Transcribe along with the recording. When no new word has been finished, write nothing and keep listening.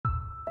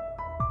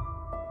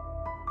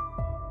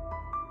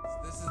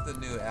This is the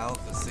new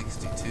Alpha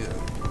 62,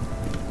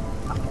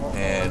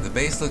 and the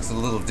base looks a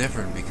little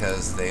different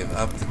because they've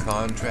upped the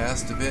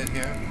contrast a bit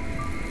here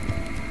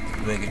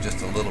to make it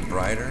just a little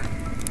brighter,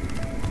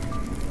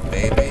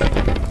 maybe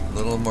a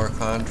little more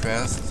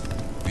contrast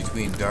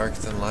between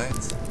darks and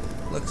lights.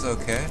 Looks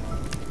okay.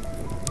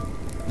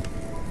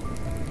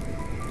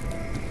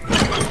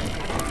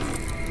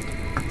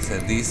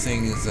 Said these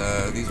things,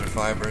 these are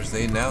fibers,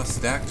 they now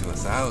stack to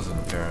 1,000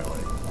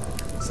 apparently,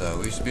 so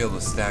we should be able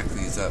to stack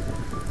these up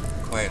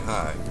quite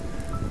high,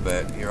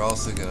 but you're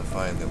also going to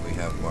find that we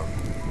have more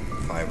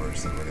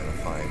fibers than we're going to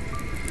find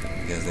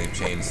because they've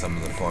changed some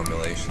of the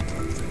formulations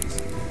of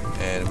things,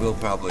 and we'll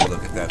probably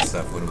look at that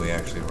stuff when we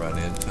actually run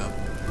into them.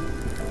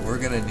 We're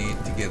going to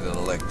need to get an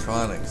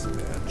electronics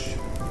bench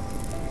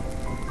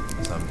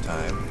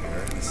sometime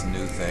here, this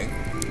new thing.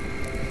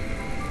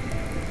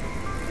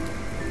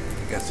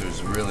 I guess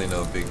there's really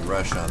no big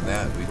rush on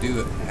that. We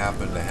do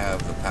happen to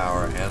have the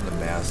power and the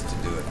mass to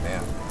do it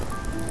now.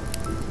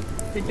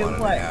 To do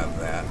what? To have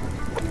that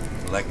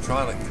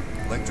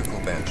electrical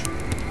bench.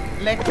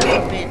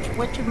 Electrical bench.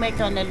 What you make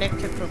on the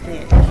electrical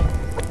bench?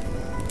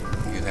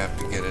 You'd have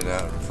to get it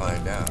out and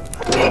find out.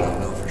 I don't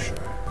know for sure.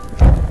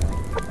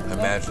 I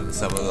imagine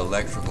some of the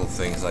electrical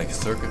things like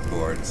circuit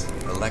boards,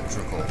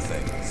 electrical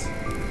things.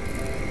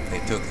 They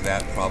took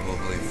that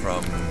probably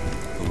from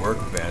the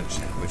workbench,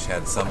 which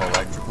had some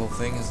electrical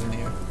things in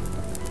here.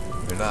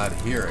 They're not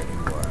here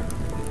anymore,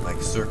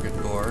 like circuit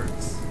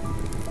boards.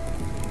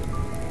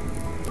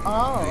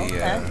 Oh,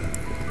 okay.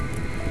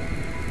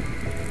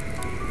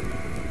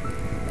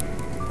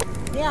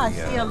 Yeah, I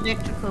see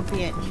electrical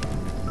bench.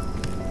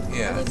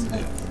 Yeah, that's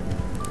it.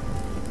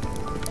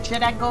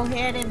 Should I go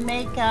ahead and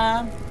make,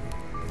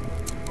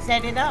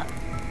 set it up?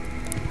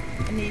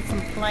 I need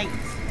some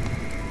planks.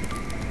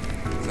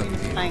 How many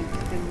planks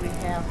do we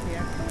have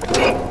here?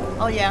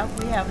 Oh yeah,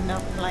 we have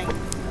enough planks.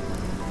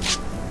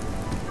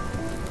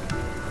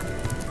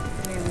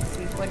 Let me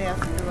see, what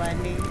else do I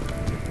need?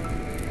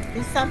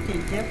 It's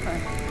something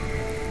different.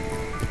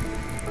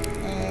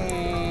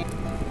 And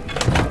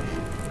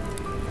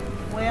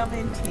 12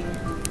 and 10.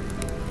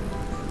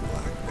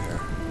 Black bear.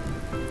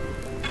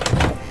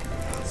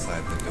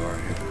 Outside the door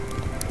here.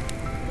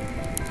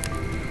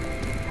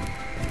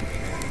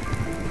 Okay.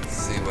 Let's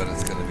see what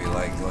it's going to be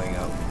like going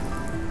out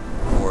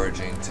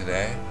foraging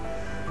today.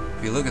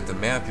 If you look at the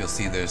map, you'll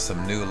see there's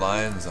some new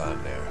lines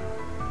on there.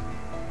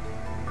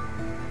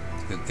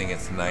 It's a good thing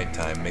it's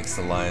nighttime, makes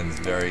the lines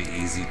very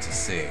easy to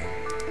see.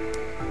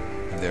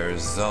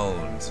 There's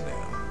zones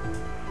now,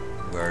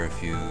 where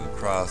if you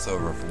cross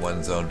over from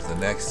one zone to the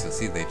next, you'll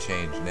see they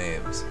change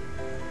names.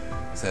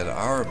 It said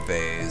our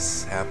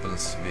base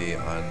happens to be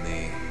on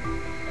the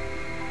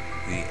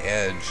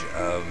edge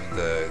of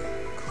the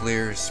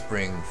Clear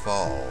Spring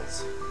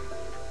Falls.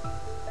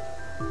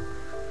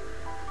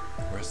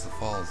 Where's the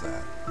falls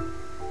at?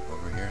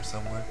 Over here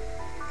somewhere?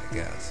 I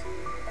guess.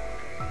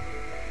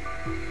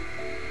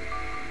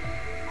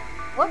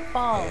 What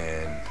falls?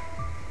 And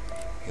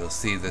you'll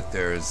see that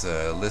there's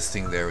a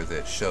listing there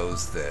that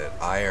shows that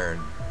iron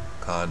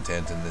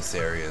content in this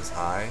area is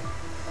high,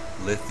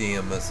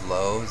 lithium is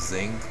low,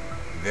 zinc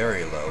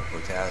very low,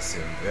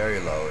 potassium very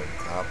low, and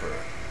copper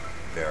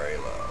very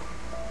low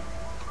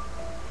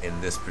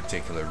in this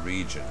particular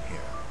region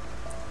here.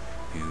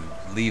 If you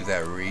leave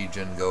that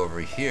region, go over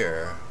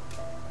here,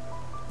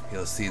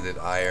 you'll see that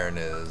iron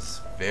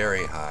is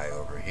very high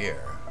over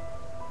here,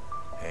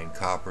 and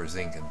copper,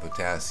 zinc, and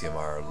potassium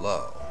are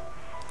low.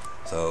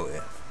 So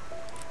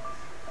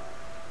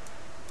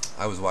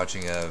I was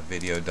watching a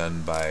video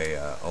done by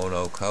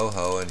Ono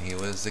Koho, and he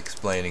was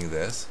explaining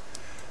this,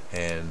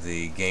 and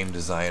the game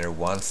designer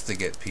wants to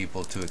get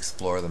people to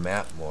explore the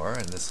map more,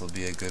 and this will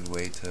be a good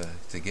way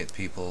to get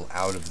people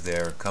out of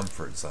their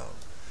comfort zone.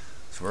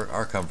 So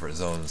our comfort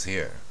zone's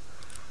here,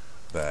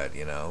 but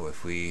you know,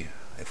 if we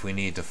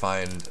need to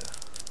find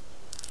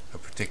a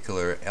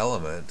particular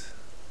element,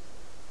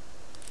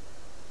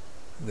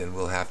 then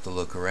we'll have to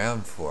look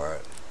around for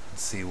it and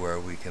see where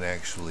we can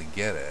actually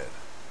get it.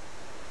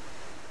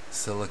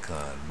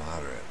 Silicon,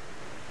 moderate.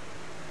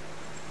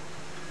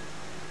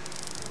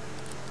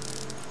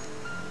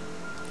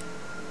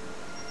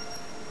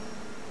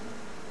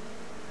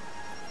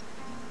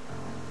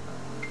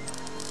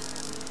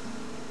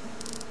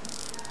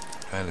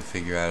 Trying to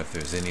figure out if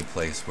there's any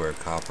place where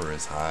copper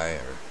is high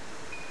or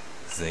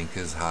zinc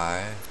is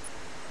high.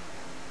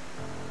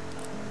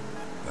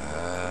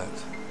 But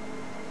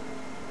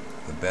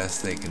the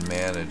best they can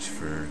manage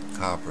for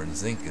copper and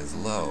zinc is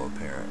low,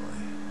 apparently.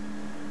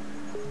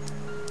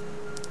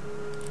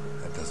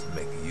 That doesn't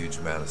make a huge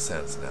amount of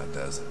sense now,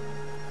 does it?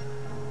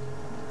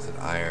 Said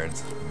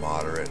iron's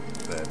moderate,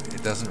 but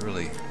it doesn't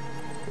really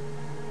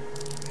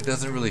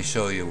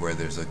show you where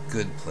there's a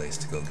good place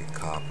to go get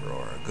copper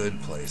or a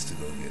good place to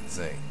go get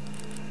zinc.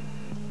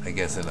 I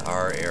guess in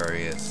our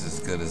area it's as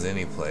good as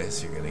any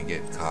place. You're going to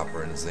get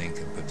copper and zinc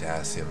and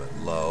potassium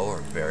at low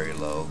or very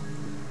low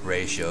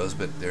ratios,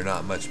 but they're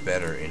not much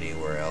better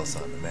anywhere else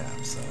on the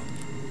map, so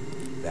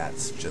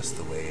that's just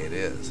the way it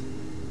is.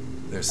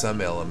 There's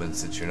some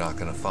elements that you're not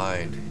going to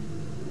find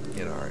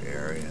in our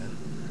area.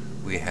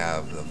 We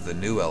have, of the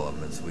new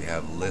elements, we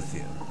have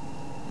lithium.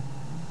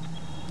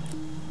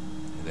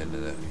 And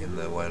in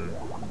the one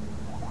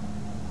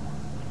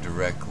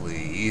directly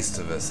east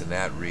of us in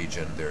that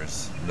region,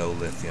 there's no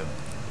lithium.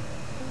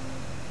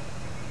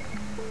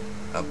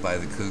 Up by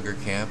the cougar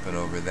camp and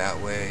over that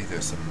way,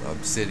 there's some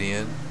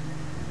obsidian.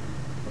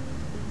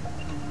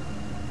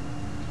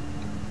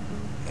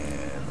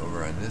 And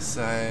over on this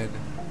side,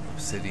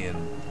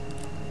 obsidian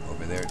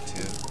over there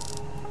too.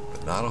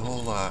 But not a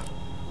whole lot.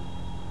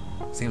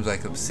 Seems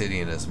like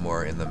obsidian is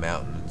more in the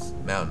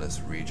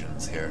mountainous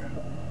regions here.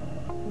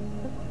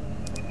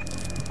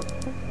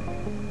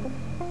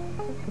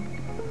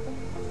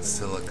 The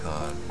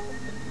silicon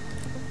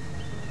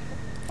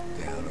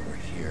down over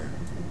here.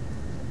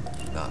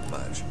 Not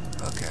much.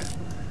 Okay.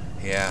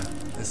 Yeah,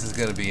 this is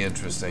going to be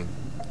interesting.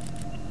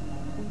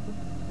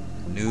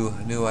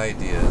 New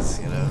ideas,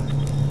 you know.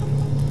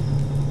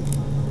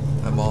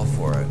 I'm all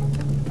for it.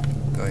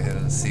 Go ahead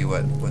and see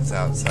what's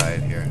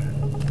outside here.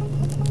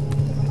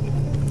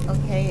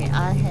 Okay,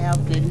 I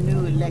have the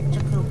new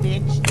electrical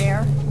bench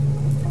there,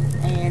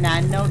 and I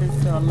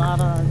noticed a lot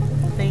of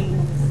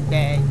things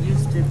that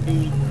used to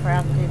be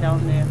crafted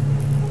on the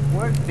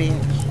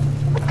workbench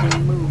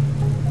being moved.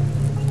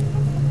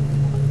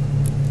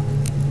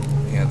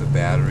 Yeah, the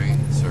battery,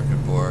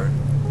 circuit board,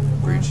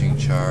 breaching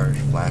charge,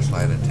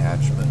 flashlight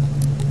attachment,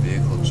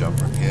 vehicle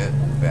jumper kit,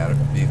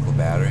 vehicle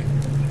battery,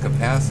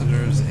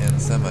 capacitors, and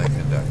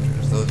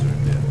semiconductors. Those are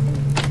new.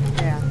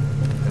 Yeah.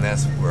 And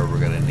that's where we're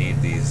going to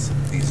need these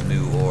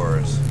new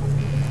ores.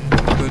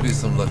 Go do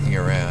some looking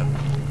around.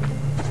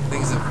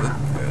 Things have looked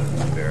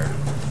there.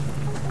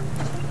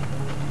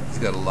 He's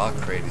got a lock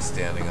crate he's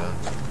standing on.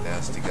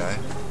 Nasty guy.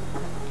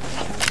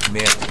 You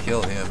may have to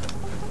kill him.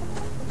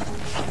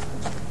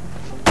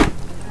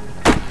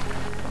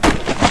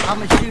 I'm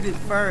gonna shoot it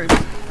first.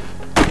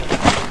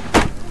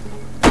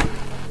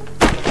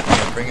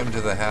 Yeah, bring him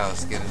to the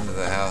house. Get into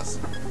the house.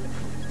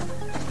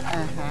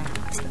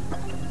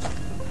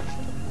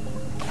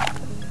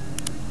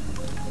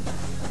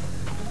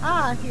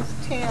 Ah, his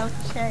tail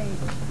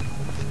changed.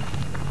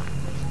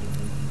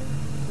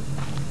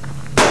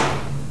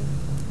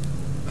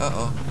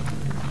 Uh-oh.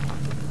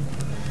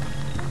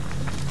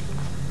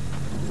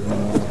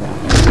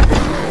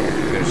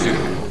 You gonna shoot?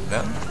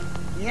 No?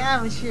 Yeah,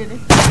 I'm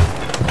shooting.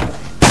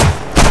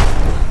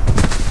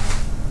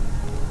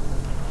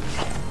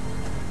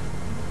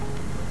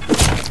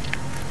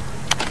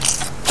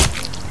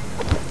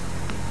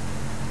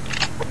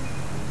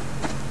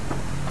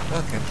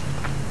 Okay.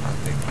 I'll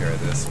take care of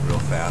this real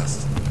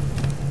fast.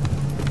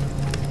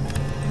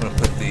 I'm gonna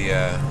put the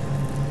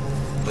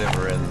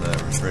liver in the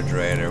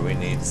refrigerator. We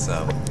need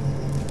some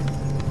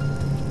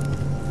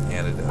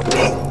antidotes.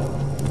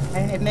 I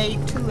had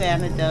made 2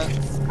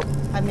 antidotes.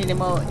 I mean,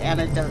 more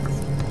antidotes.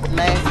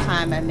 Last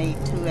time I made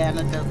 2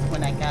 antidotes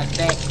when I got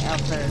back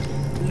after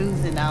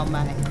losing all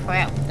my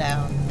crap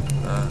down.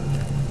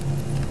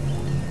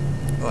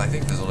 Well, I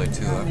think there's only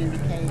 2 up there. Yeah,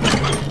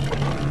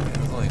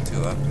 there's only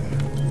 2 up there.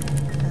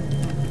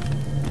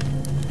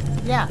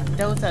 Yeah,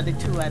 those are the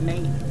 2 I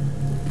made.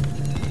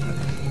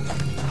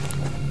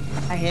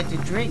 I had to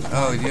drink.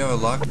 Oh, do you have a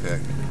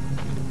lockpick?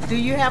 Do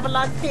you have a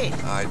lockpick?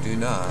 I do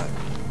not.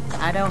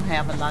 I don't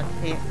have a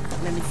lockpick.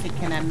 Let me see,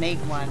 can I make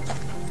one?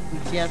 We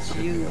just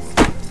used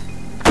it.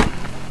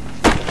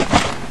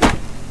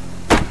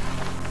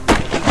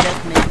 We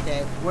just made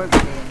that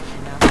workbench,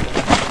 you know.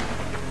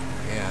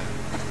 Yeah.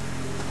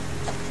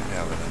 Should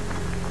have enough.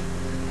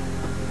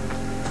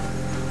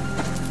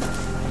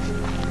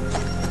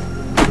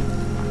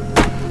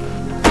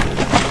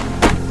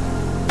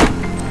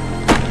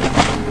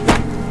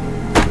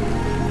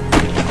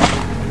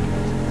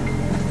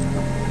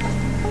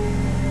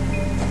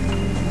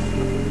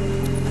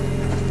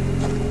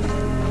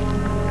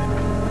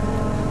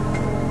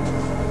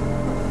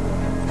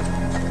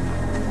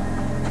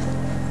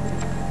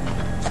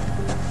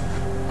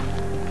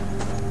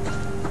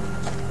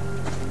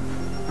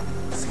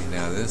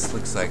 This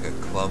looks like a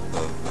clump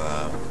of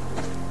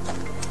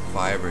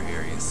fiber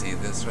here. You see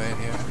this right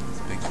here? This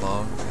big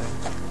long thing?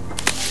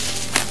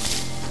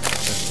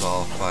 This is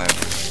all fiber.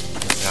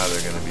 This is how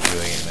they're going to be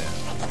doing it now.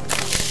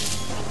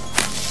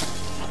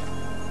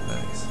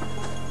 Nice.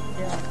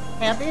 Yeah.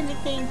 Have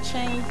anything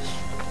changed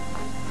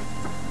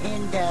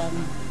in the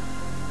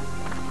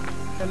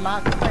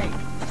lock crate?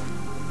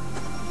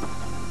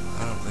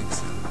 I don't think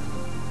so.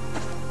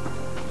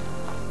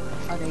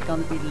 Are they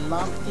going to be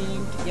lumped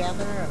in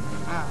together? Or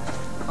how?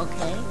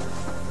 Okay.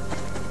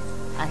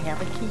 I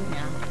have a key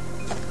now.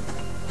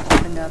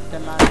 Open up the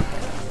lock crate.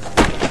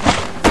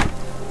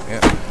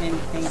 Yeah.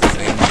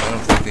 Same. I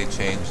don't think they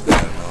changed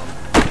that at all.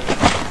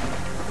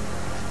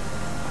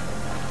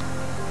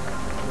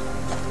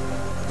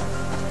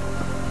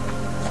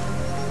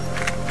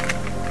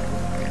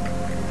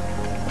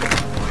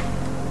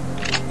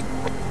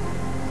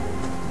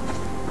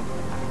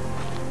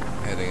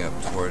 Heading up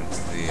towards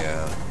the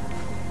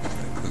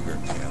cougar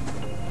camp.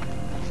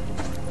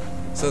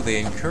 So they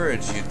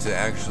encourage you to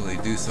actually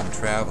do some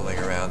traveling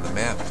around the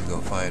map to go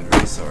find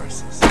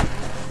resources.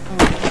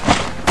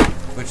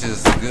 which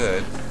is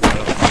good. I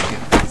don't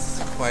think it's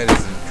quite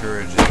as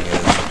encouraging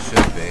as it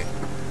should be.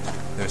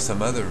 There's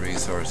some other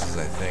resources,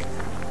 I think,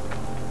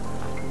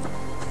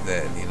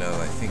 that, you know,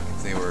 I think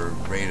they were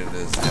rated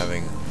as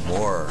having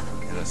more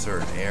in a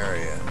certain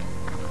area.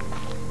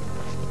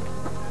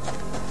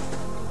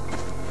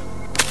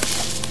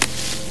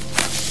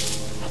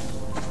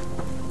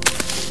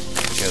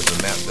 Because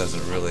the map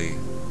doesn't really,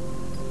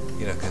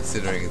 you know,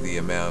 considering the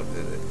amount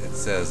that it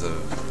says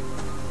of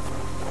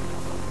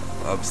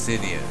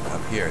obsidian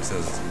up here, it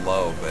says it's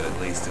low, but at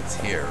least it's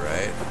here,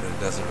 right? But it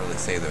doesn't really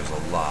say there's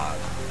a lot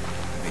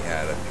to be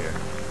had up here.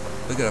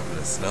 Look it up in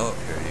the snow up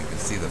here, you can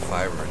see the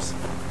fibers.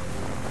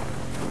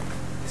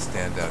 They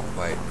stand out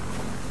quite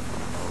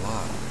a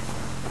lot.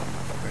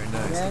 Very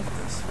nice. Yes. Look at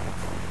this.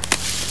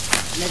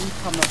 Let me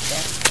come up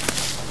there.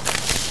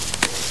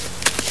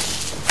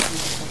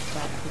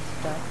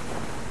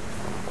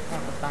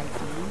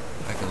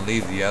 I can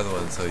leave the other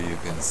one so you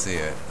can see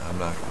it. I'm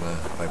not gonna,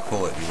 if I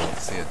pull it, you won't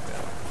see it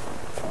then.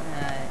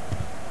 Alright.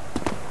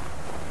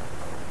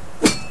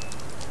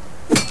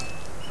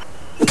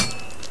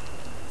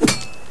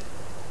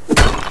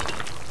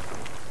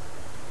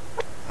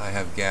 I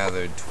have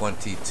gathered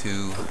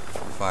 22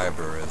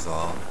 fiber is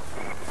all.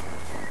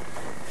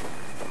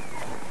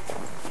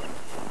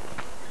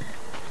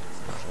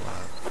 It's not a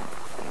lot.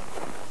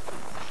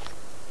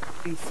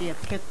 Do you see a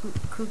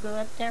cougar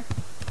up there?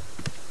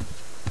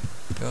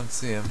 Don't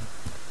see him.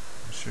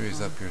 I'm sure he's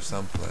up here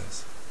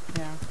someplace.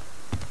 Yeah.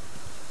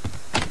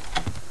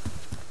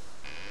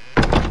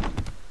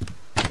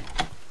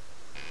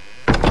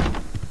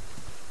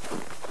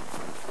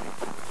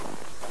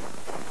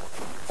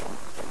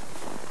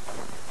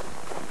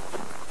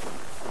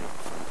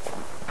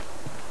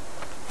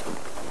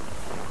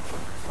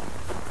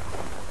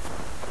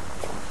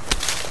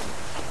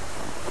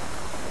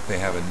 They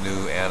have a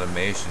new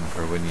animation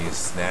for when you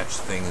snatch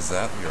things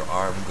up, your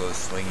arm goes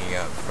swinging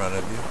out in front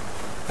of you.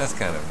 That's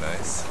kind of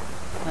nice.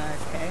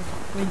 Okay.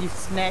 When you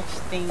snatch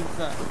things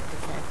up.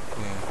 Okay.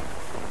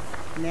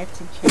 Yeah. And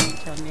that's a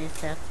change on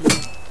this after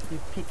you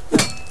picked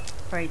up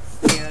crates.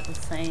 They're the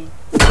same.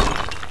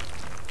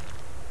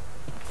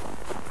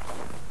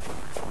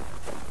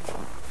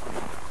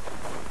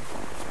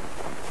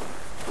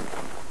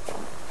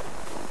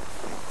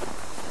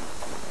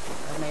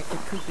 I'm at the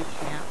cougar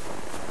camp.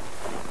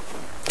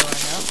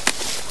 Going up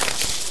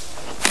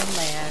the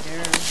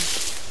ladder.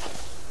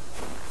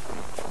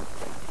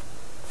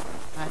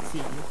 I see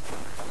you.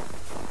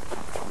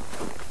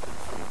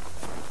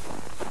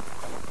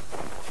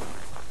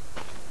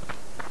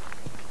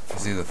 You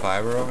see the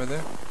fiber over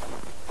there?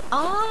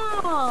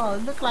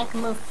 Oh, look like a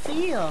little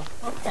field.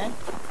 Okay.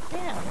 Yeah.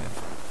 Yeah.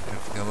 You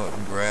have to come up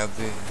and grab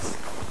these.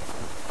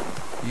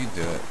 You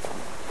do it.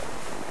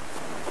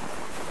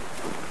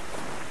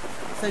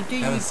 So do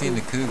you Haven't seen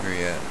the cougar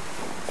yet.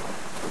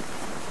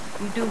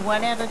 You do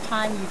one at a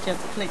time, you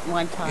just click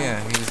one time?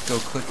 Yeah, you just go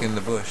click in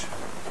the bush.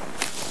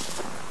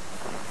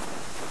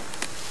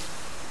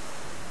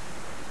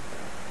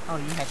 Oh,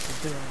 you have to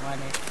do it one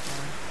at a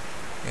time.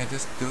 Yeah,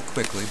 just do it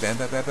quickly. Bam,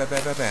 bam, bam, bam,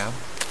 bam, bam, bam.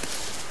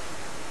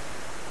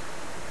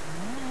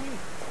 Alright,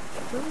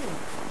 good.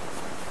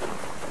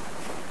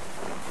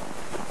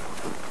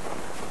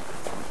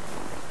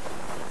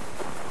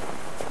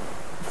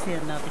 I see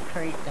another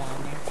crate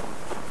down there.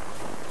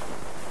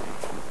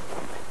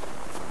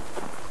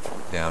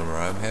 Down where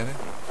I'm headed?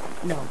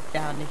 No,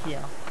 down the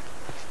hill.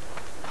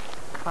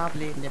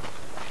 Probably in the...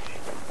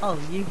 Oh,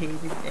 you hit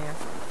it there.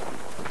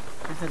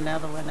 There's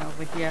another one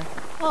over here.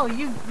 Oh,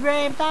 you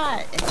ran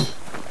by it.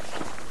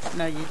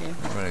 No, you didn't.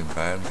 I'm running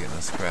by, I'm getting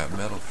a scrap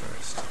metal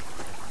first.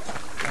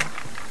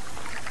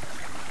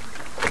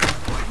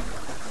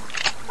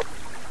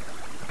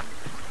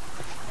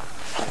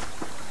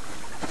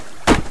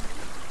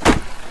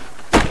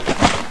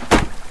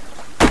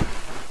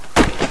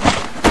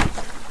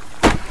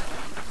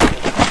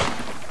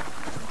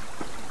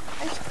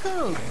 That's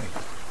cool. Okay.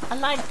 I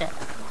like that.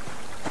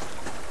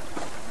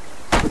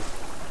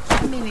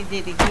 How many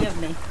did it give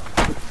me?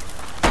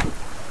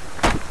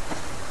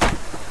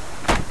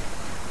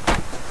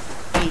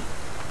 8.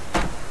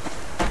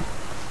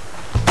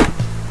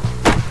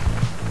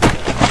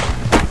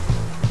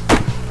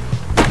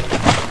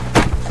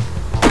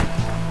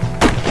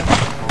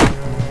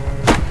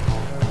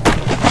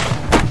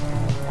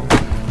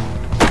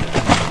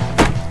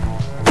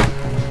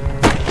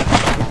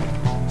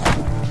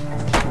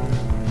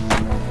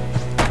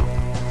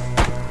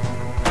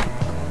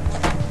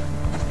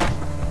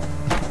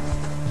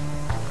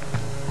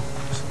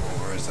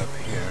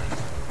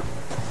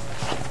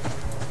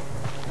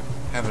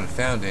 Haven't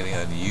found any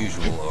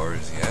unusual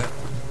ores yet.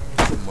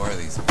 Some more of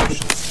these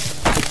bushes.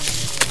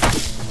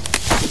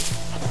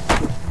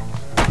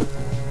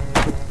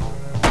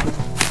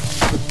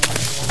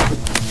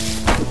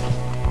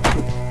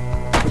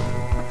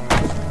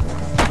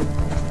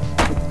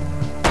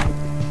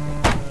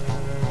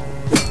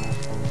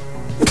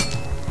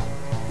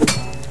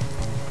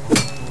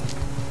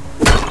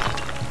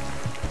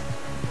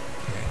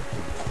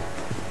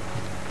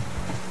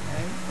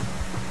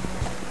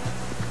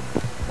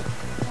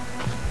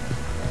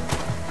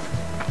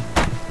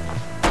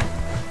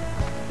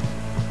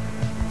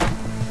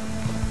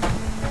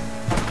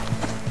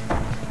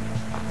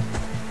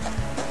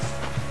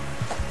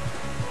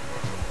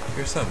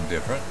 Here's something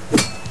different.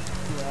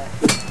 What?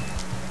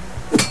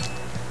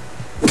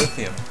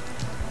 Lithium.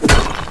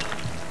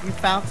 You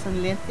found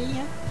some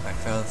lithium? I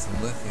found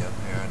some lithium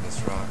here on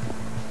this rock.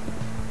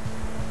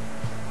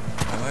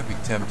 I might be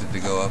tempted to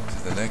go up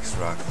to the next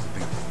rock. There's a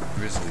big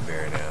grizzly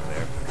bear down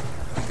there, but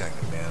I think I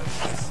can manage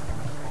this.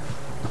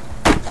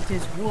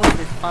 This wolf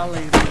is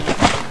following me.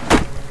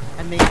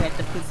 I may have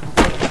to put some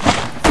pepper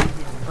shots in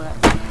his butt.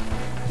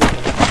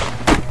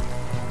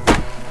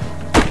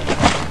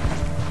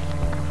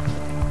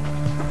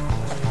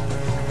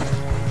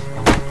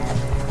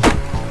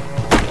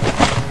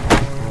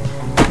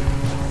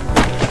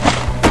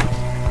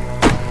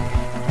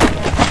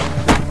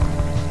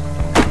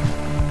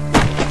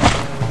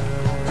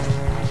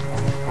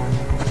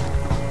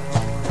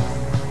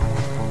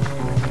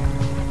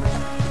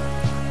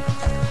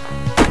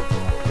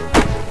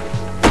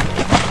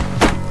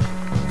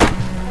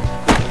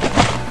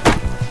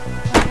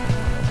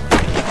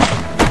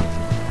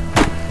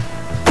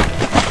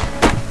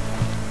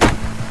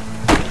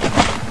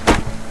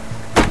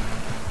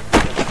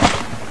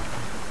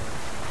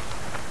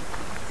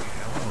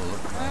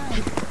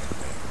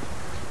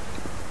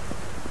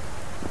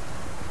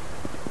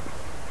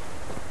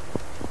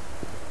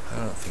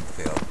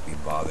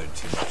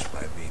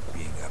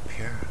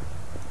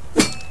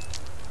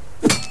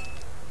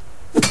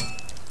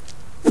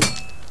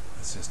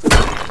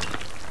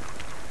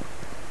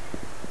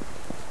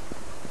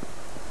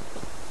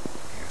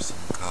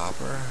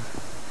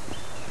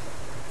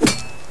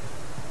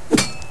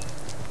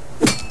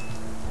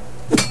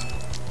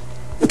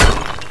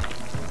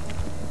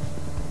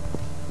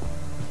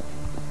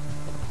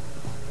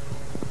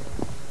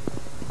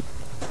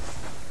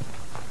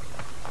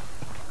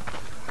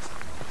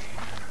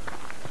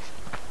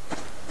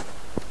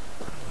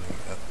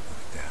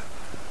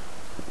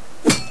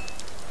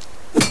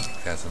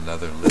 That's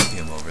another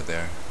lithium over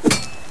there.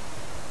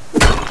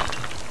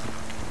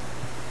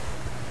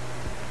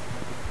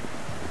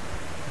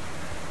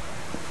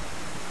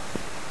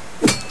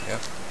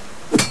 Yep.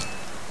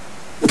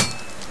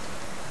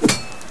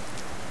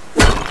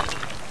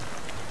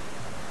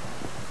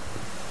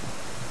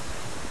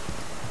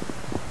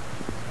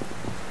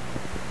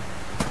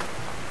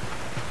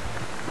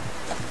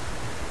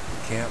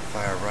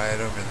 Campfire right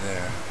over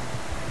there.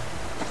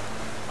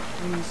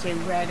 When you say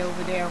right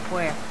over there,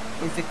 where?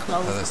 Is it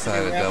close Other to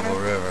side the of river?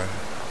 Double River.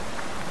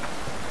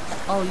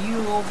 Oh,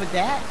 you over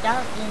that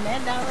down in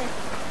that direction?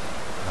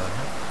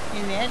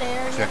 In that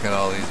area? Checking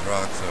all these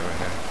rocks over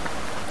here.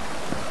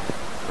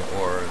 The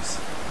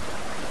ores.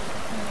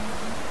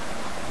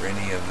 For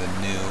any of the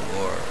new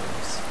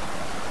ores.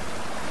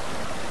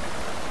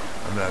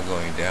 I'm not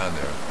going down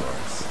there, of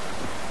course.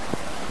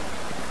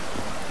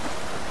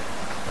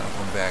 Not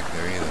going back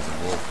there either. There's a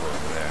wolf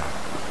over there.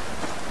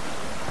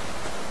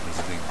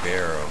 There's a big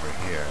bear over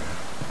here.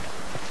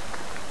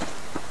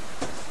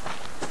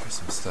 There's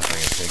some stuff I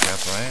can pick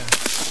up, right?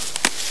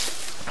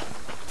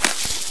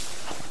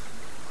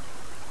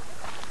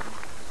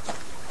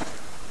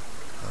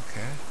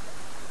 Okay.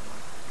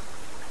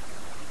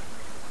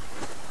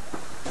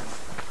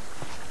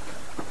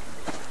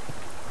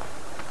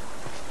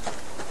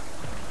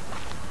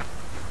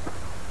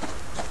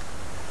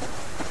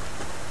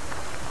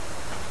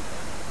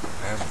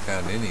 I haven't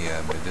found any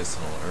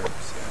medicinal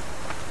herbs yet.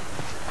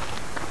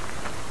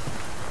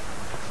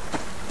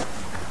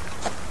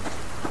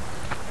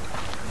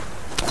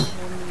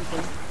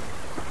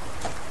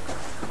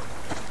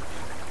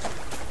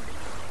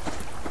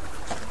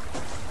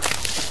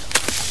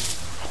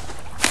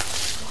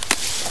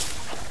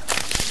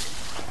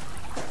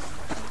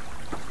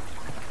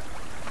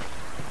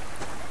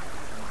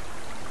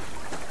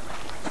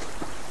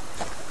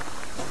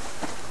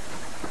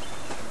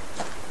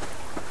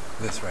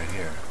 This right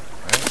here,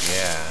 right?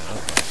 Yeah,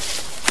 okay.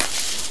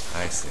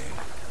 I see.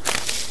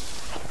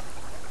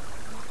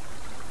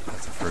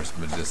 That's the first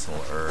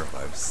medicinal herb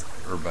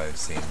I've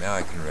seen. Now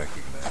I can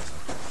recognize it.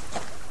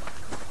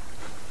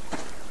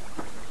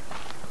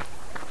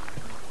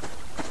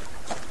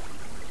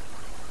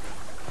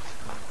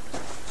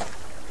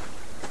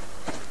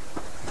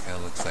 It kind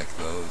of looks like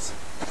those.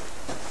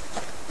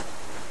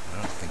 I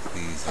don't think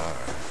these are.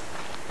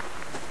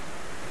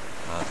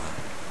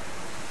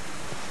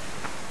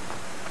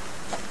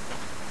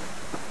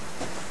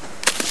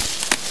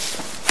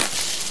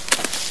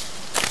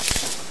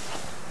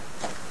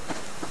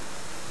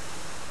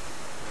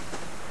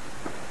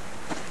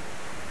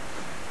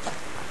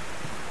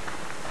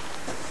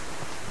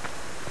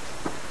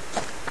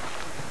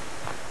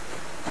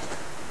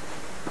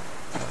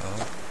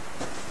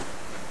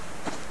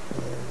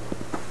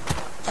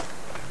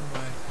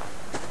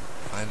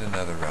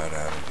 Another route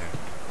out of here.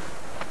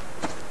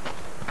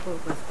 What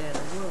was that, a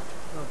wolf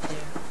up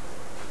there?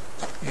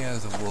 Yeah,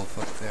 there's a wolf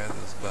up there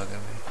that's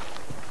bugging me.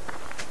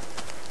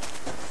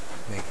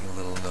 Making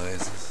little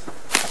noises.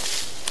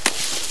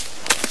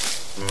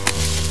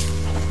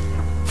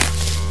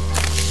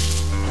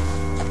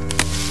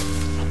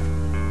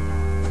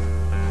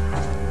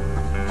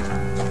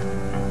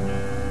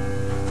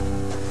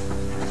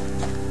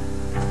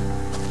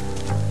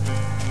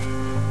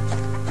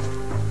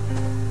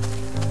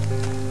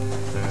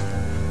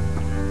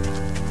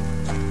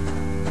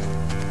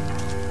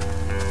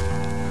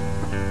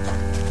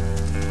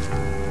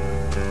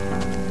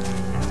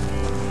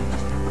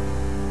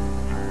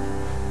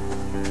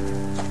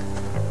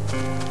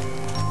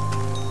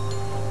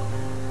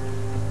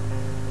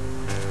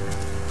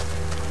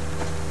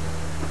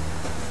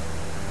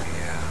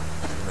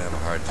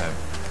 Hard time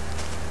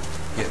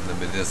getting the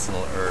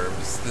medicinal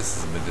herbs. This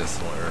is a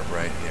medicinal herb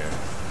right here.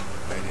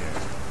 Right here.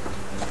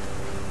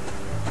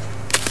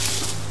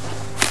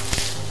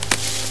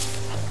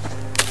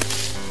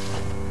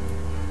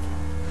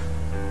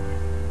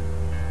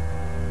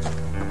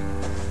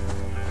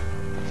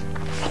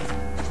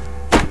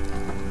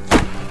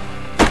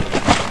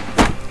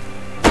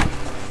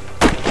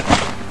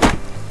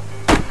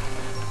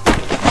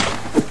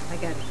 I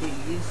gotta get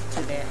used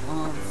to that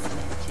arm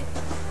snatching.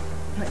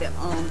 The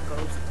arm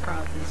goes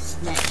across and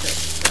snatches up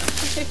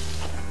stuff.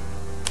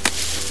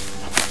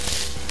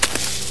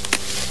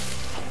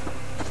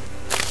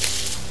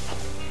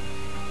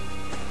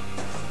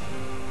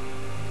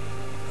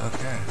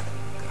 Okay,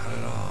 got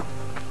it all.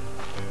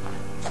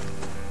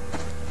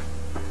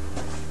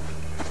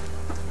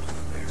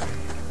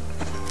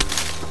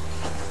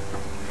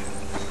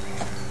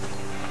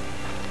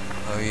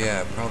 Oh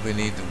yeah, I probably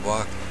need to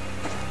walk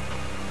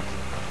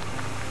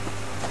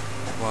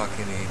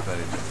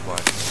anybody that's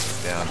watching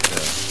this down to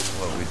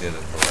what we did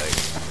at the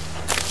lake.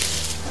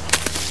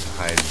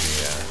 Hide the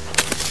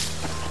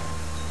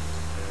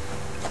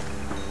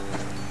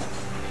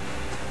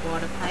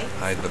Water pipe?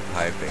 hide the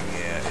piping,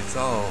 yeah. It's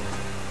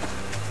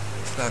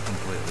not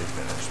completely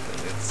finished, but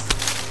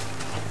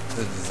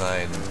the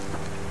design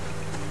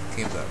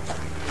came out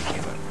pretty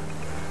good.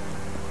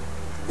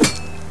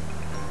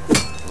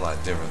 It's a lot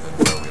different than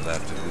where we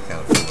left it. We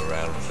kind of fooled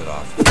around with it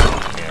off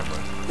camera.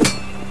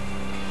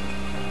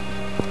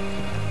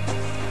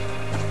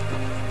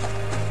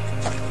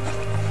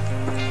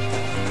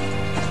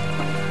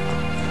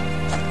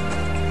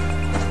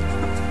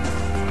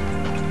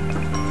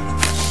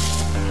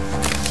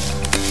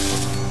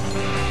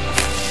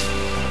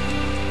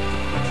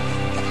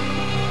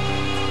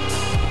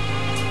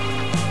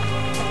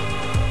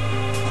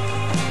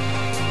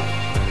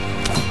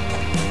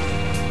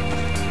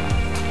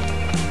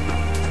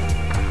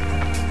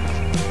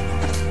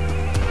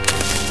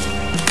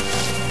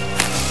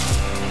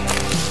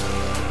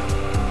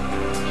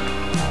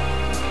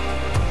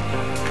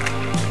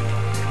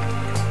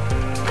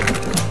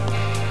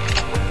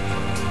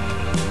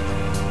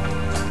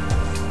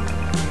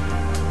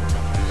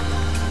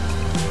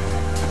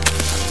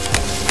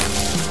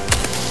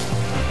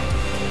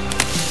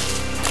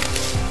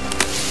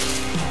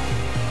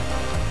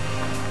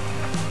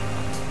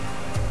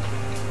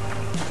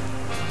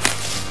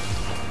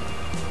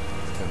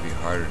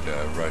 Harder to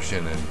rush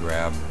in and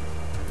grab,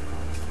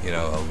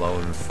 a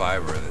lone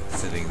fiber that's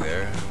sitting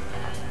there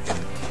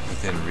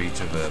within reach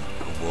of a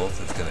wolf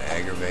that's going to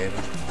aggravate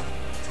him.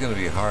 It's going to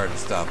be hard to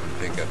stop and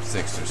pick up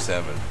 6 or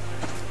 7.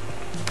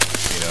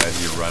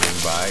 As you're running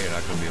by, you're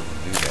not going to be able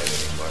to do that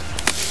anymore.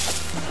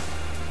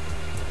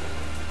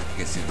 I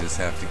guess you just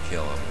have to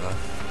kill him, huh?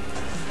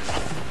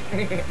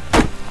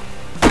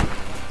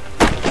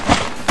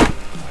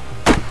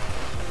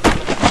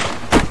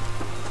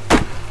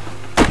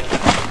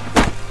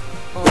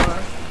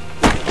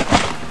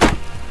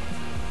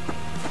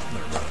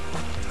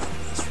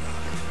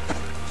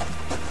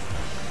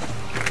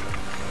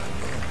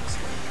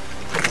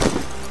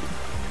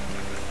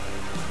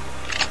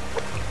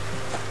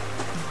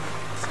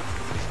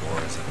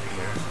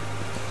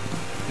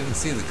 Didn't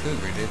see the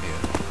cougar, did you?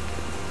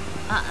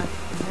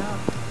 No.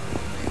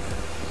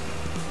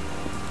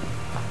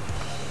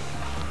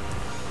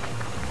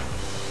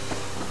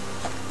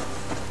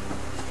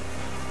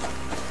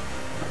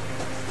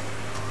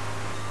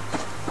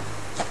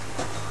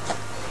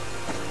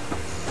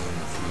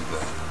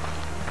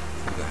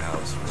 Through the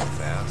house real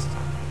fast.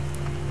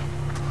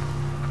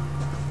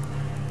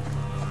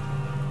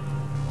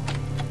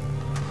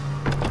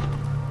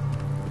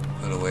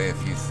 Put away a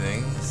few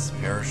things.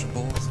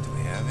 Perishables. Do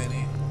we have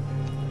any?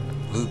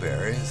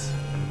 Blueberries.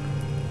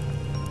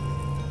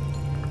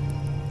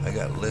 I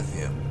got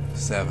lithium,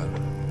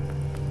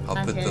 7.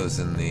 I'll put those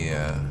in the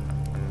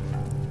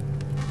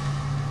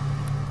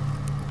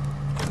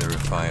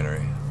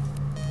refinery.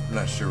 I'm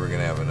not sure we're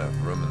gonna have enough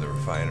room in the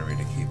refinery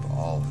to keep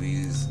all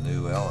these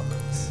new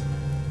elements.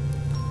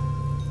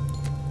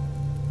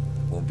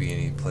 Won't be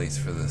any place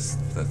for the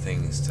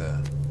things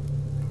to,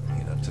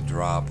 to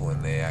drop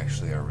when they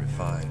actually are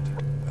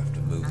refined. I have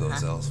to move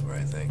those elsewhere,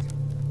 I think.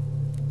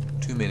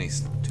 Too many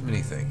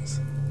things.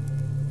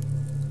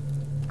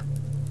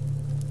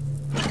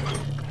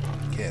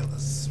 Okay,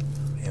 let's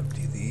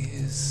empty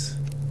these.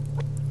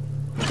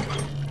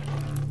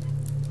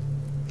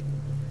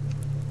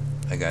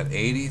 I got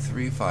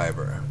 83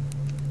 fiber.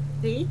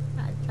 See?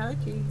 I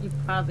told you. You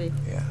probably...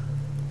 Yeah.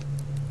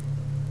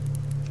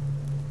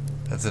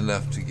 That's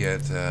enough to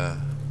get a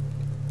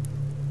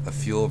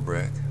fuel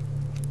brick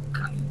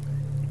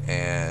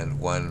and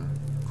 1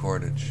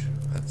 cordage.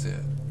 That's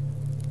it.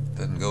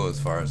 Doesn't go as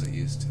far as it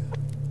used to.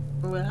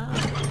 Well,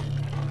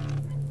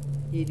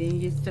 you didn't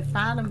used to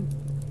find them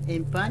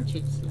in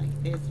bunches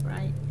like this,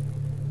 right?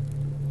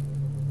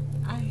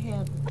 I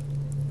have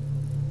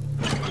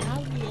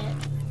not yet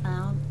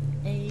found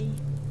a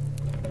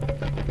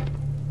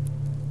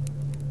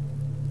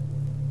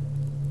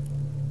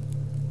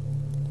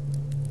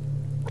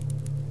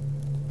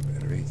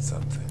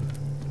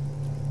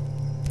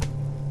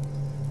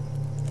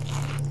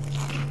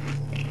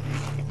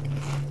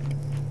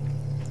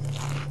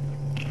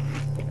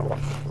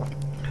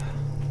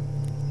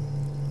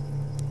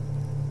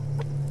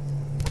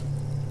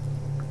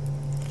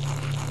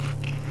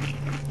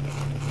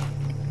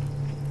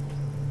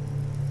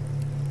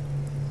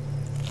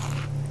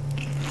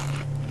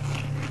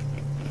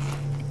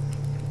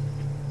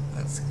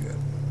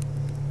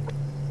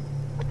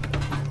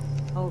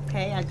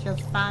I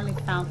just finally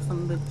found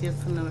some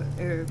medicinal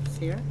herbs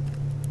here.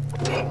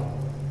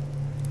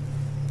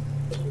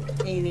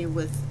 And it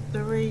was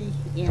 3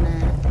 in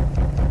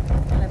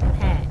a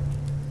pack.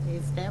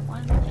 Is that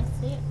one?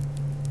 That's it.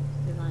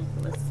 It's like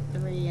it was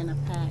 3 in a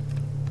pack.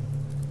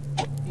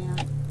 Yeah.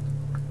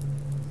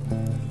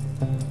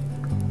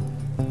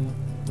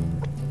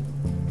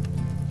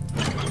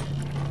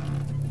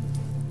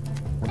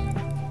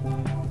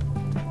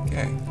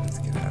 Okay, let's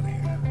get out of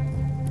here.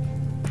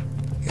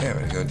 Okay, I'm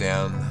gonna go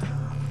down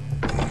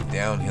the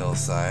downhill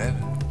side.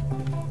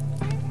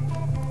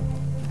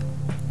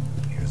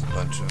 Here's a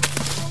bunch of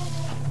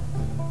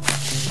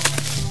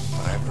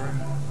fiber.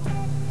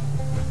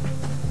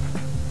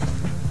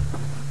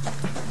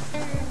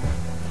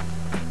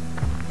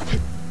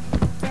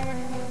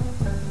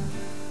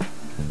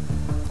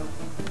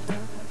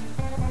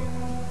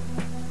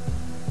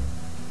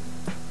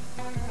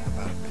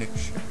 About a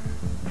picture.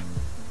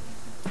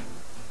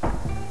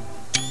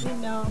 You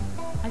know,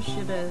 I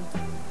should have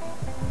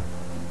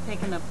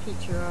taken a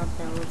picture of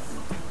those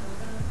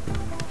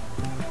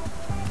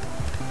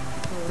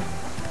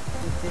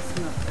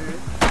medicinal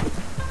herbs.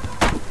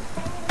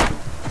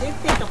 Didn't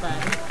think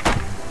about it.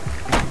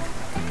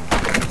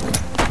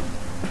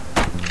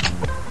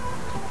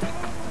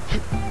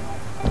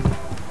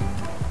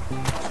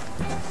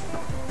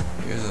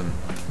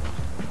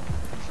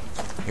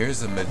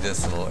 Here's a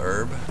medicinal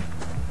herb.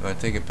 You want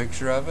to take a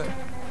picture of it?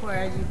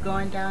 Where are you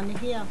going down the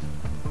hill?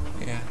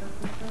 Yeah,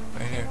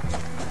 right here.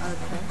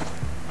 Okay.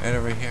 Right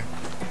over here.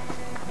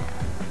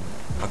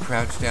 I'll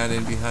crouch down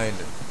in behind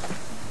it.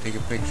 Take a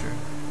picture.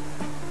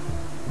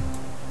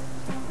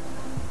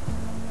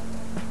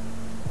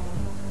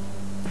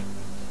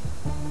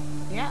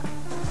 Yeah.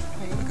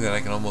 Okay. Look at that, I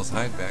can almost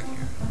hide back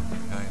here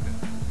behind it.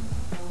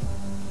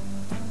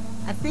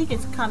 I think it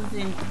comes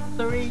in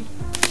 3.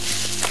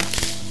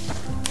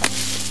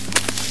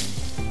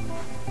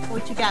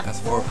 What you got? That's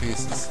 4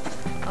 pieces.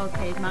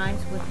 Okay,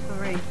 mine's with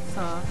 3,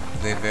 so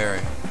They vary.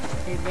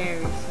 it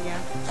varies, yeah.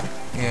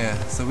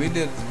 Yeah, so we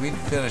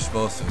finished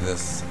most of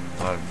this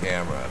on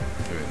camera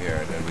through here,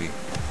 and then we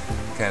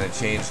kind of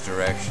changed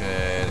direction,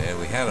 and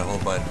we had a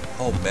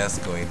whole mess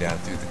going down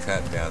through the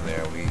cut down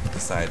there. We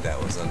decided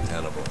that was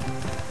untenable.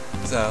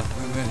 So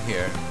we went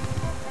here,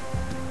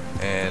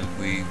 and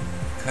we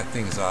cut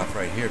things off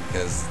right here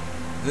because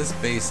this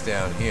base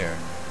down here,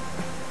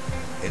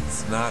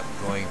 it's not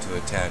going to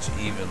attach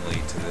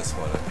evenly to this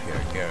one up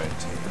here,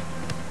 guaranteed.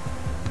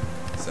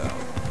 So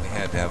we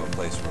had to have a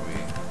place where we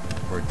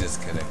were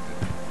disconnected.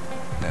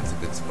 That's a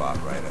good spot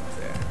right up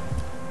there.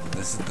 So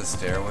this is the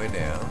stairway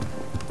down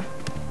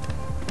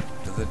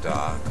to the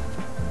dock.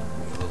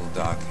 A little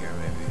dock here,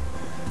 maybe.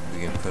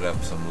 We can put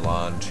up some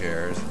lawn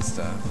chairs and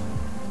stuff.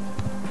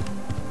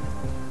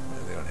 No,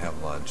 they don't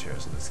have lawn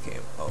chairs in this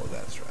game. Oh,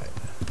 that's right.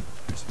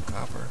 There's some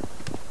copper.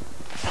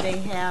 They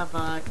have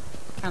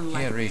kind of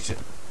like Can't reach it.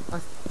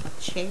 a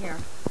chair.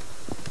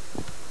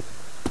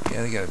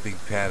 Yeah, they got a big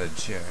padded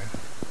chair.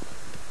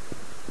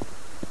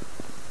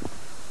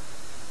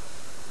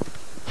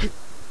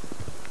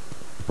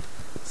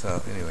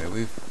 So anyway,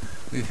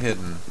 we've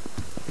hidden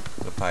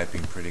the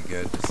piping pretty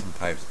good. There's some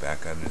pipes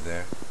back under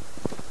there.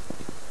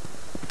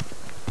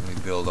 When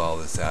we build all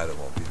this out, it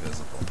won't be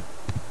visible.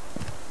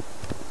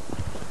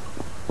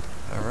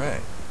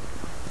 Alright.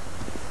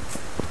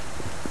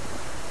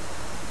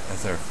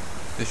 That's our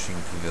fishing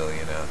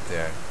pavilion out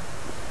there.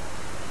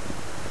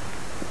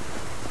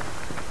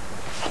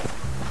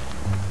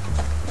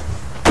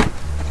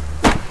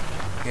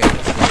 Okay, I'm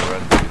just going to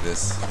run through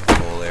this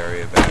whole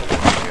area back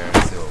over here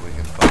and see what we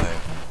can find.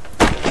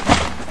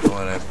 I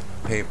want to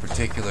pay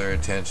particular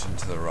attention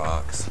to the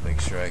rocks, make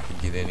sure I can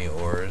get any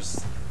ores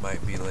that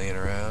might be laying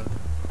around.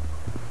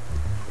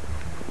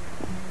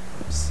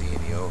 Don't see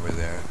any over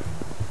there.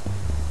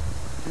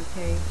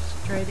 Okay,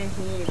 straight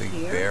ahead Big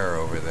here. bear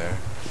over there.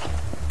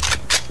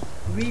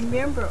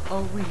 Remember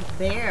over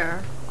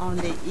there on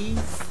the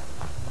east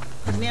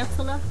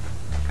peninsula,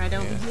 right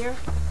over here,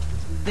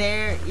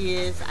 there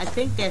is, I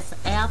think that's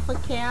Alpha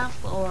Camp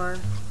or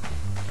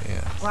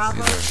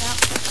Bravo Camp.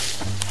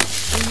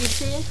 Do you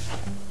see it?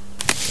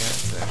 Yeah,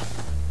 it's there.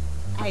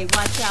 Hey,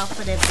 watch out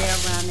for that bear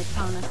around the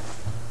corner.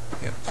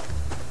 Yep.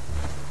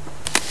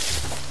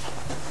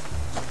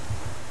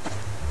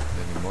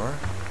 Any more?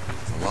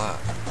 It's a lot.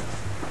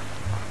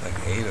 Like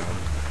 8 of them.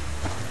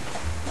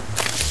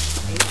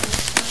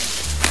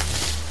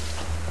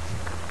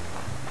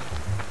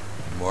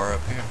 More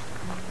up here.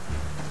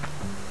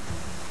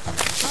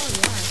 Oh,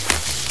 yeah.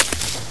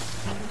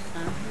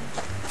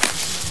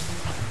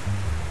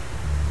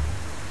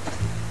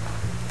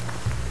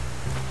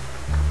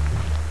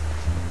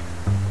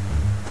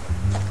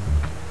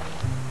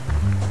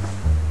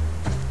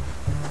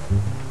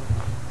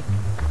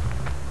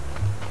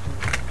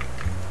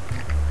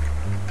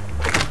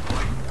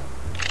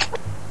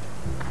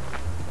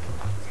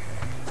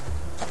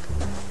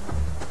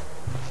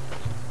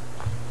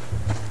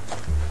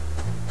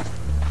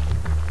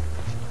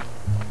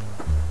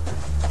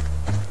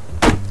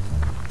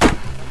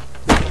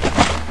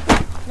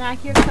 Now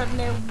here comes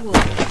that wood.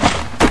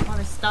 I want to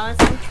Driver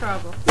starts in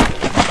trouble. I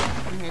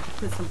had to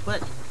put some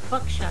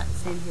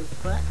buckshots in his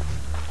butt.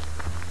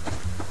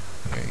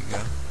 There you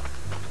go.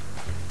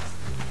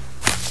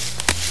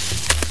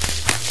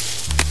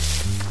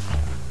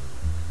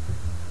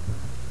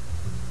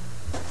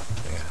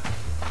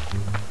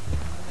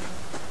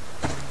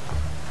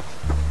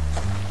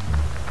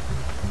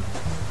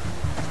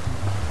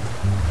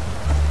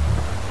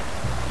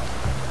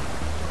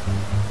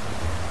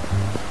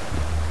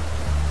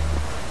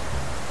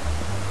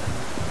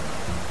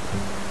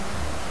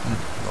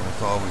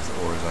 Always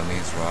oars on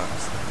these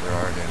rocks. There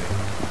aren't any.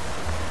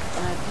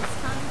 This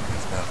time?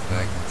 There's nothing I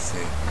can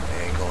see. The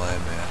angle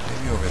I'm at.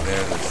 Maybe over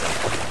there there's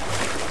something.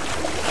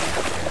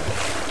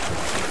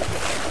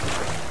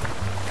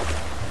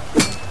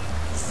 Yeah.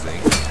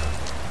 Zinc.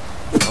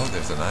 Oh,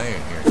 there's an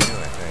iron here too,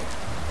 I think.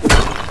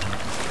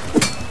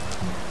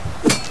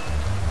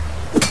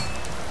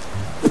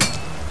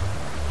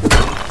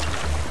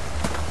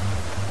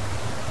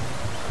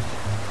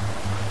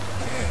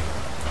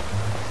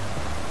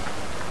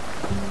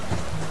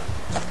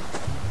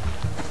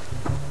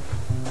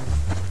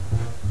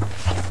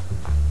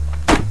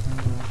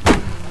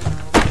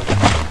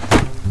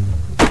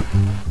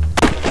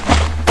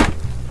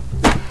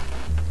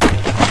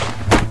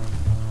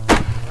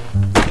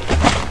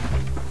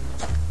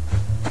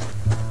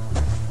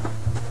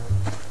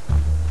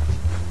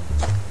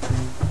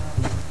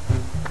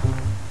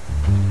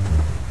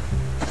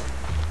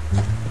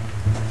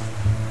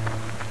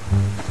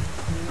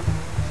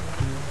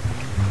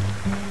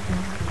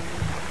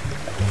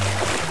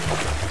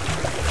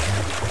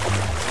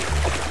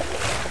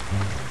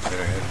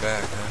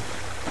 Back, huh?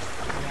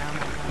 Yeah, I'm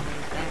on my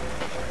way back.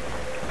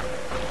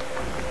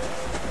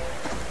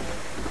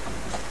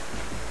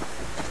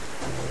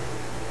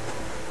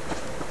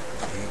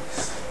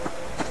 Peace.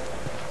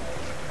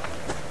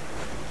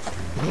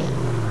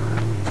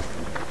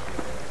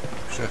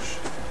 Shush.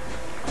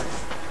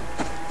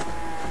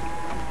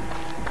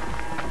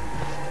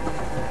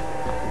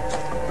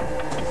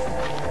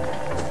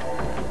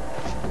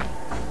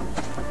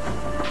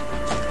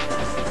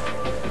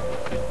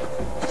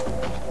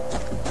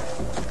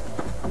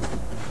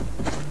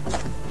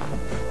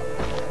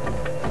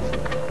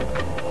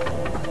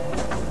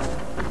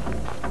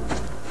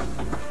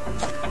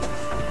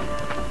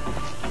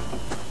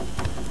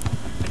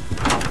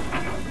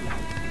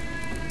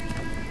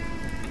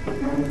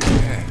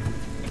 Okay.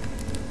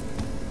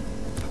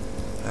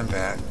 I'm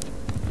back.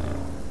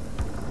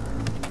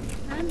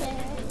 I'm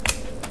back.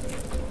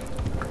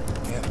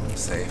 Yep, I'm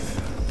safe.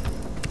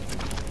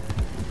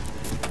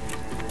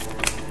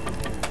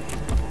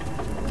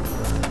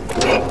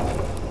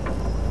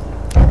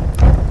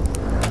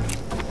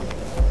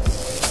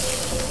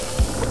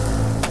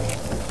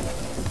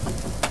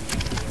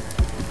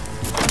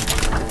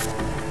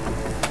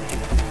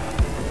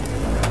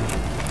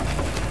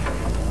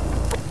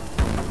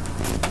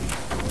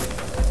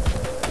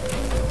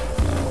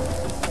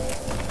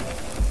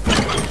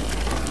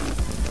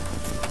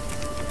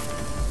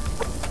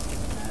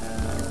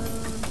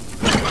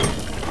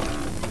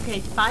 Okay,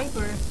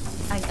 fiber,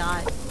 I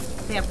got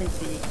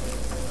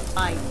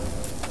 75.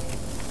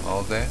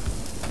 All day?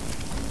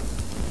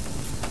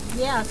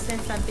 Yeah,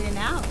 since I've been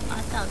out.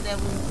 I thought that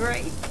was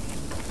great. I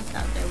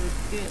thought that was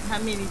good. How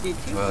many did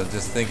you? Well,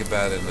 just think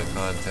about it in the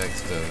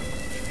context of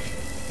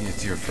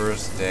it's your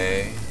first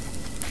day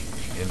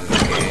into the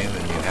game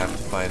and you have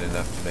to find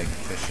enough to make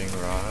a fishing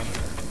rod.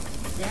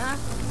 Yeah,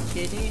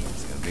 it is.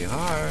 It's going to be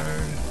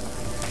hard.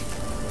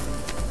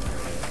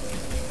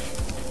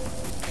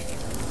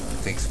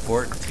 It takes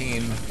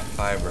 14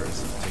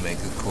 fibers to make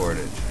a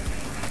cordage.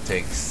 It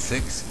takes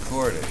 6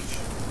 cordage,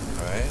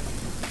 alright?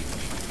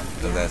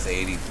 So that's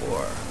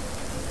 84.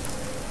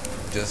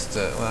 Just,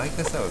 well, I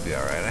guess that would be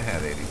alright. I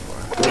had 84.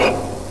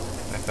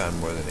 I found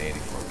more than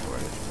 84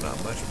 cordage, but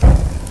not much more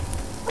than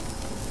that.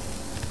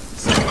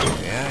 So,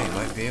 yeah, you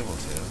might be able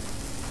to.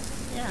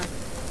 Yeah.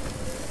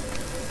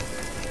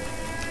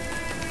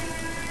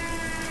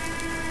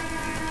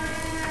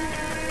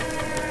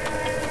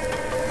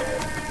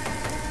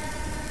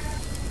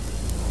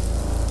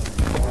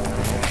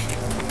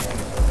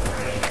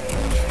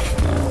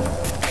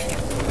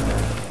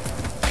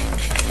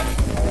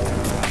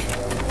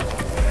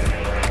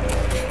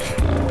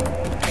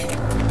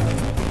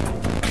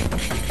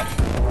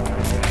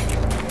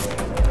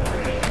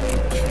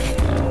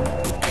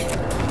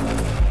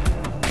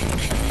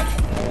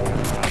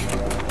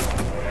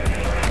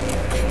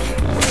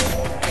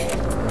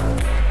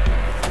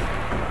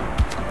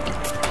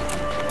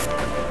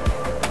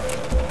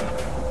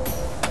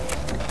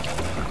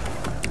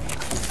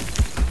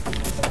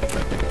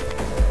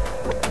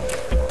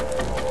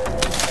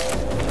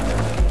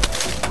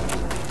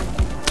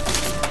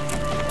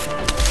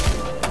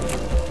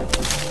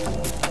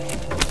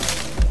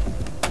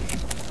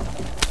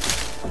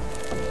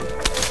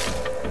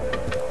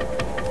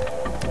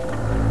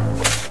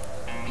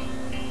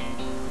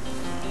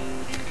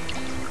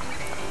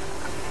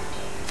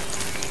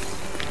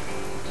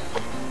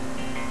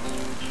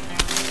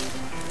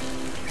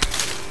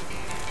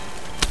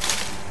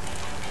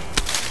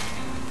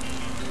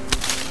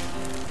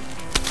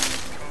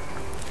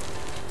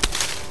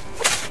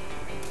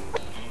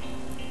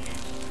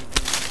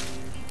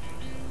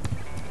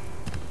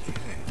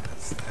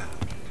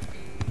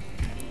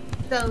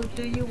 So,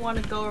 do you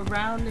want to go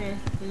around the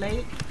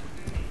lake,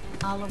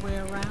 all the way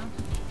around?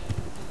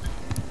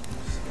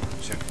 So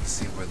check to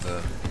see where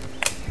the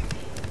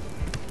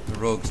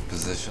rogues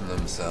position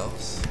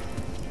themselves.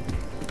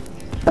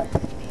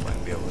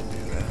 Might be able to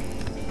do that.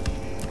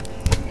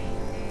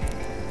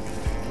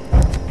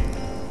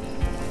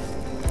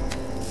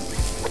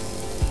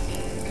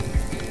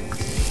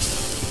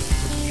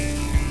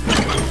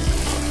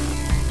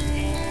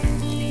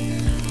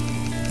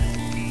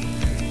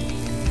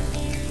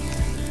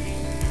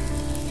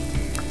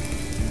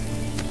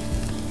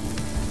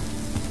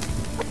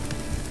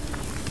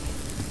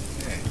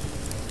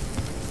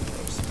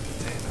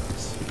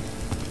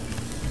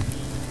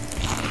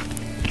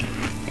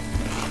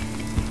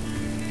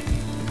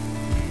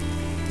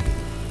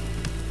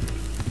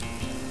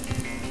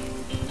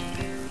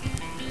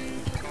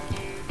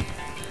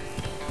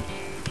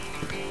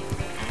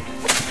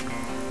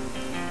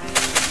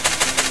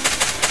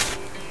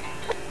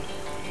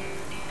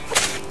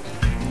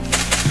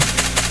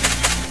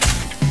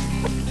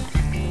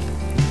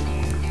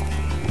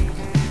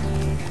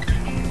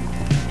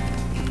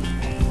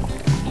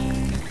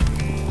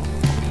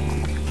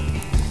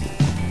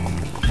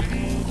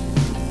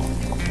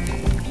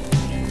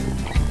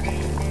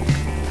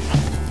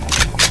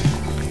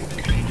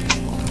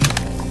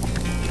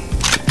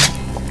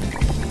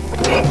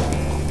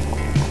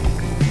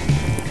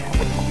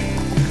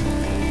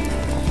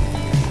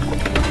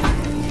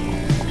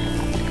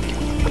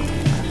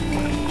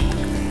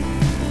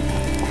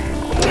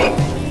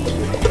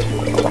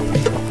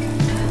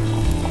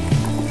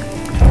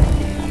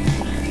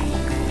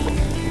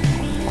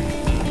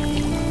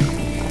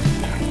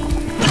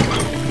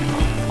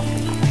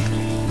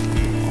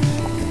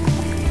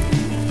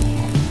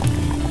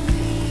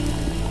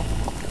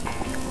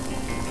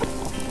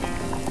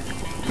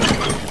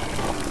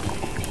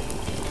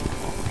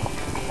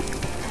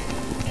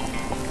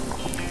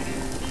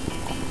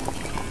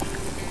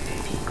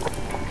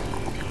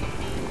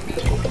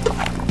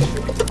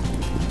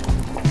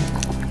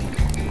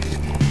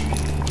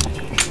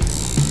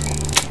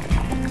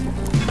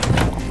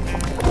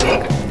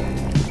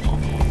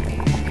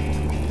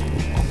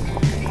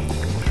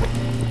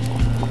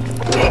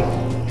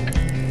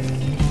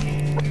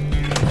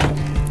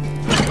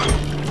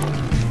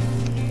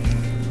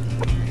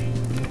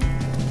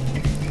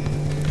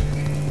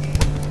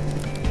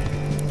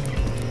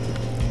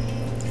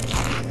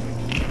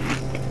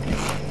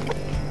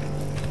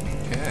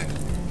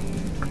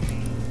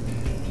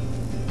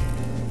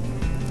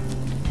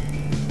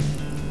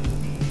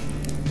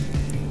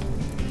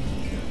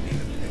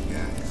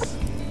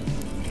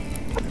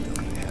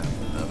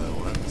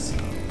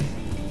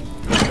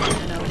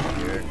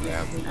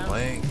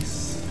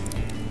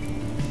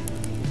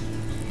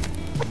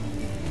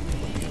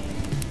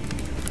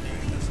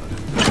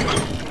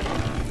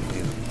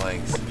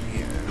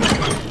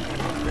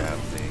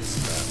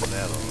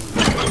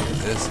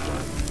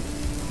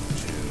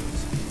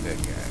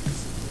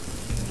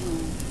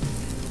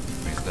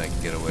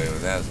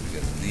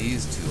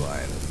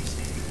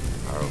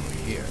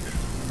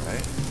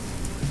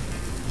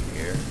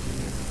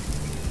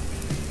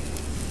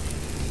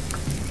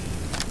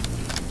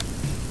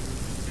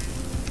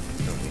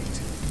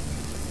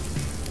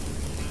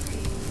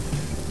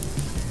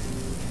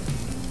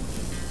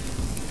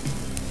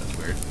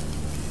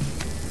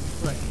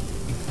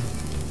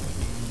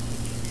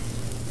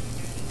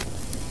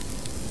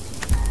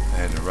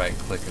 Right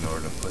click in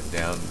order to put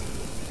down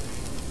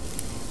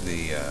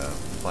the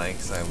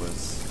planks I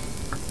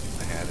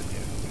had in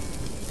here.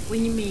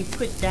 When you mean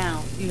put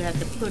down, you have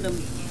to put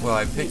them. Well,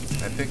 I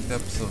picked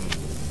up some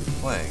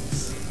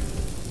planks.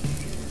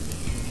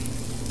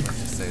 Let's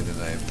just say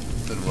that I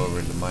put them over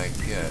into my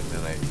kit, and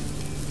then I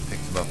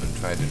picked them up and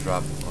tried to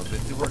drop them. Well,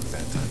 it worked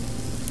that time.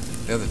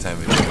 The other time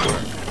it didn't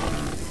work.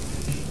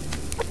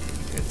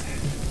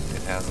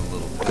 It has a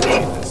little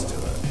glitchiness to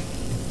it.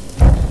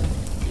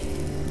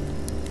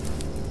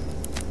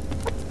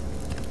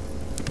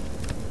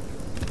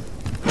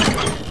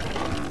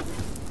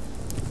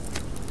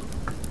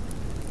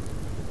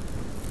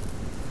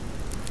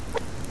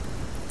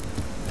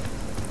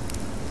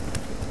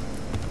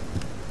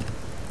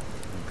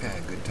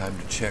 Time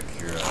to check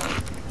your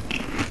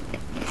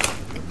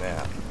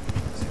map.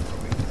 See where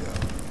we can go.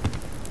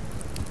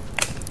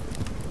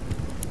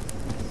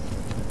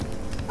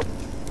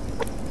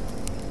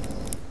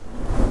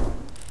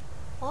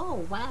 Oh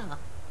wow,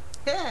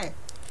 good.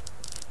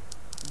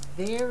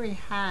 Very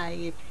high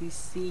if you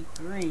see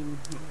green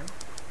here.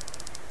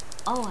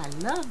 Oh, I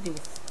love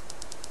this.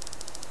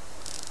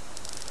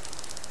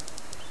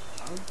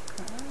 Okay.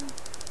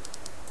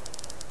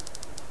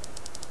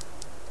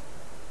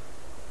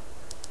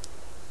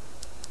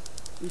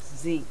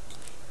 It's zinc.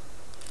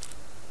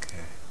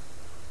 Okay.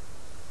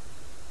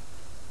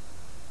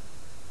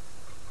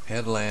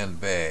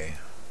 Headland Bay.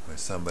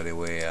 There's somebody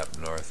way up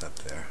north up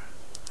there.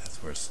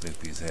 That's where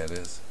Snoopy's head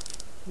is.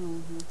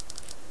 Mm-hmm.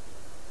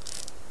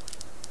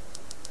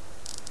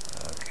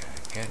 Okay,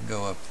 can't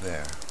go up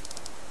there.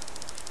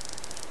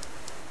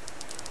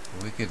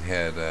 We could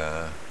head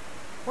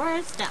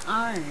Where's the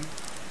iron?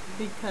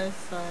 Because,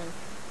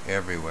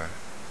 Everywhere.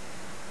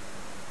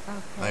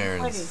 okay.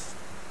 What is?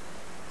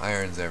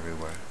 Iron's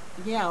everywhere.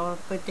 Yeah,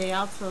 but they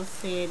also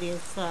said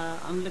it's,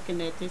 I'm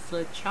looking at this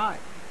little chart.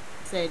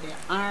 Said the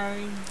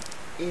iron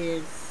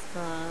is,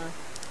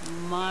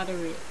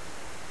 moderate.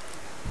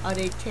 Are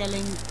they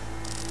telling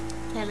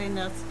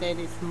us that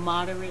it's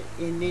moderate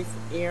in this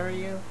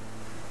area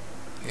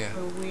Yeah.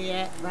 where we're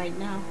at right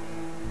now?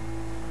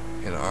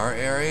 In our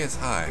area, it's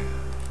high.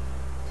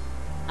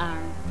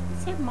 Iron.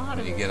 It said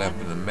moderate. When you get up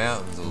in the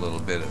mountains a little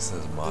bit, it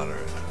says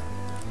moderate.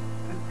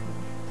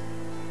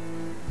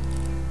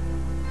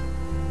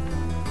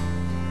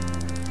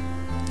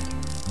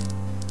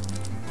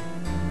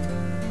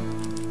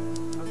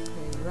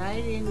 Okay,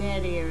 right in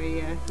that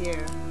area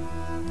here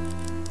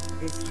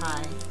is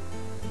high.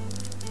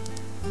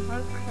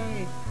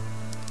 Okay.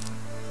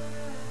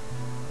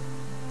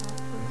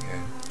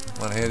 Okay.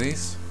 Want to head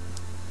east?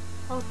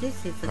 Oh,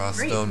 this is a Cross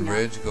great Stone map.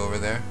 Bridge, go over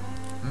there.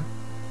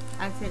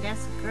 I said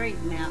that's a great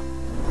map.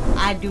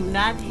 I do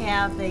not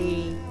have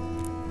a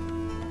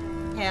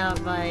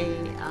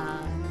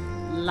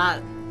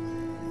lock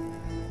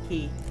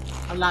key,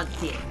 a lock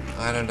pick.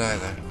 I don't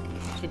either.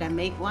 Should I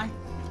make one?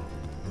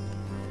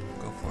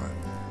 Go for it.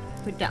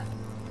 Put the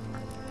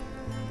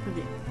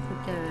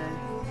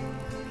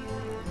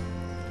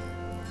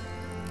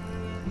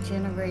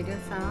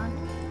generators on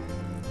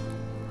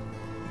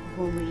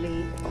when we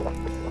leave.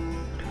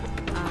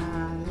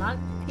 Lock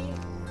pick.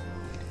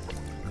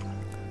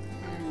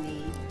 I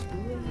need 2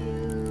 of you.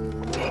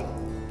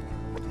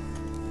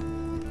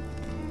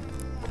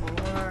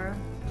 4,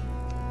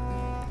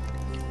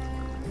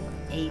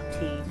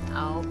 18,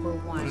 all but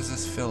one. What is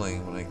this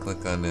filling when I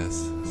click on this?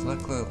 It's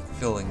not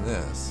filling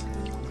this.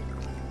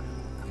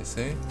 You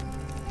see?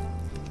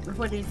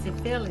 What is it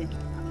filling?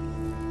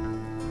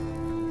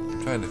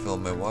 I'm trying to fill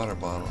my water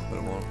bottle, but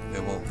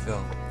it won't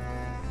fill.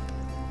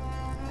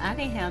 I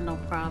didn't have no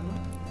problem.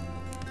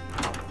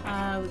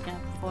 We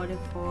got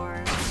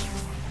 44.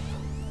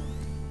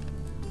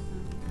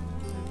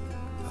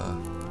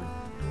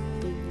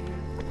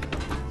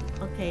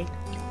 Okay.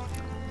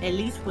 At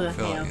least we'll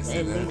Phil, have you at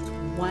see that? least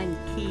one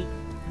key.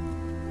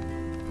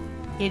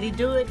 Did he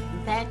do it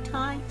that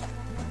time?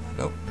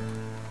 Nope.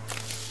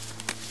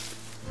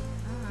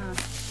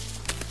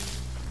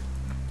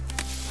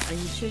 Are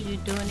you sure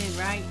you're doing it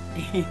right?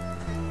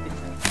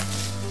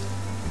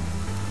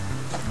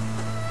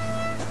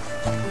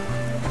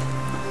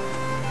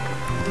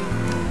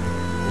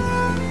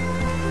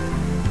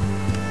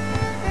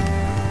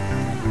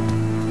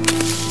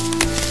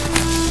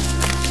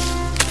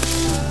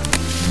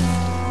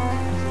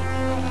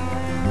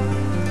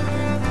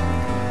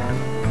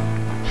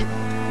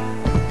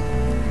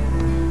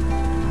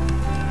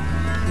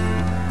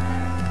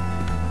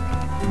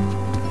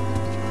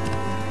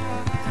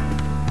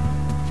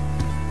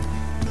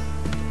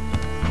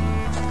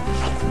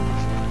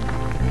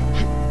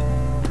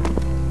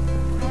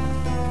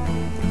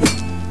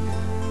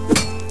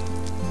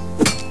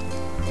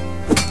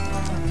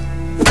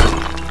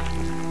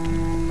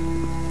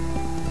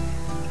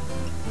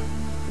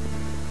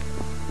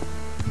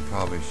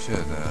 Probably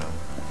should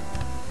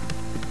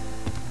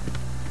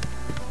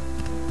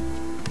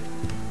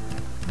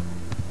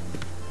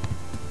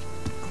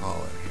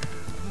call it here.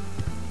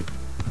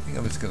 I think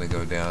I'm just gonna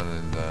go down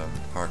and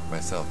park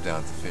myself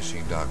down at the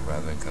fishing dock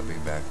rather than coming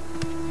back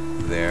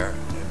there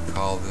and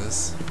call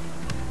this.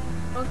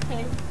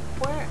 Okay.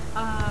 Where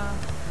are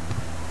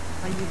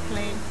you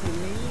planning to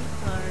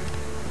leave or?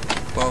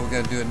 Well, we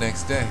gotta do it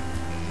next day.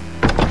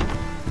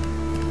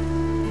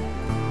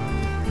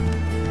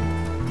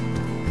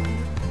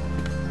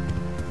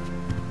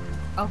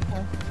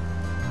 Okay.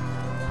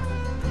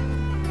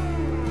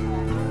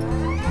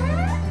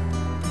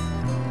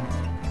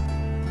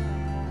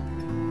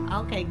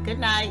 Okay, good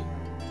night.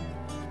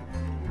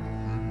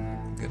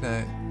 Good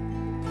night.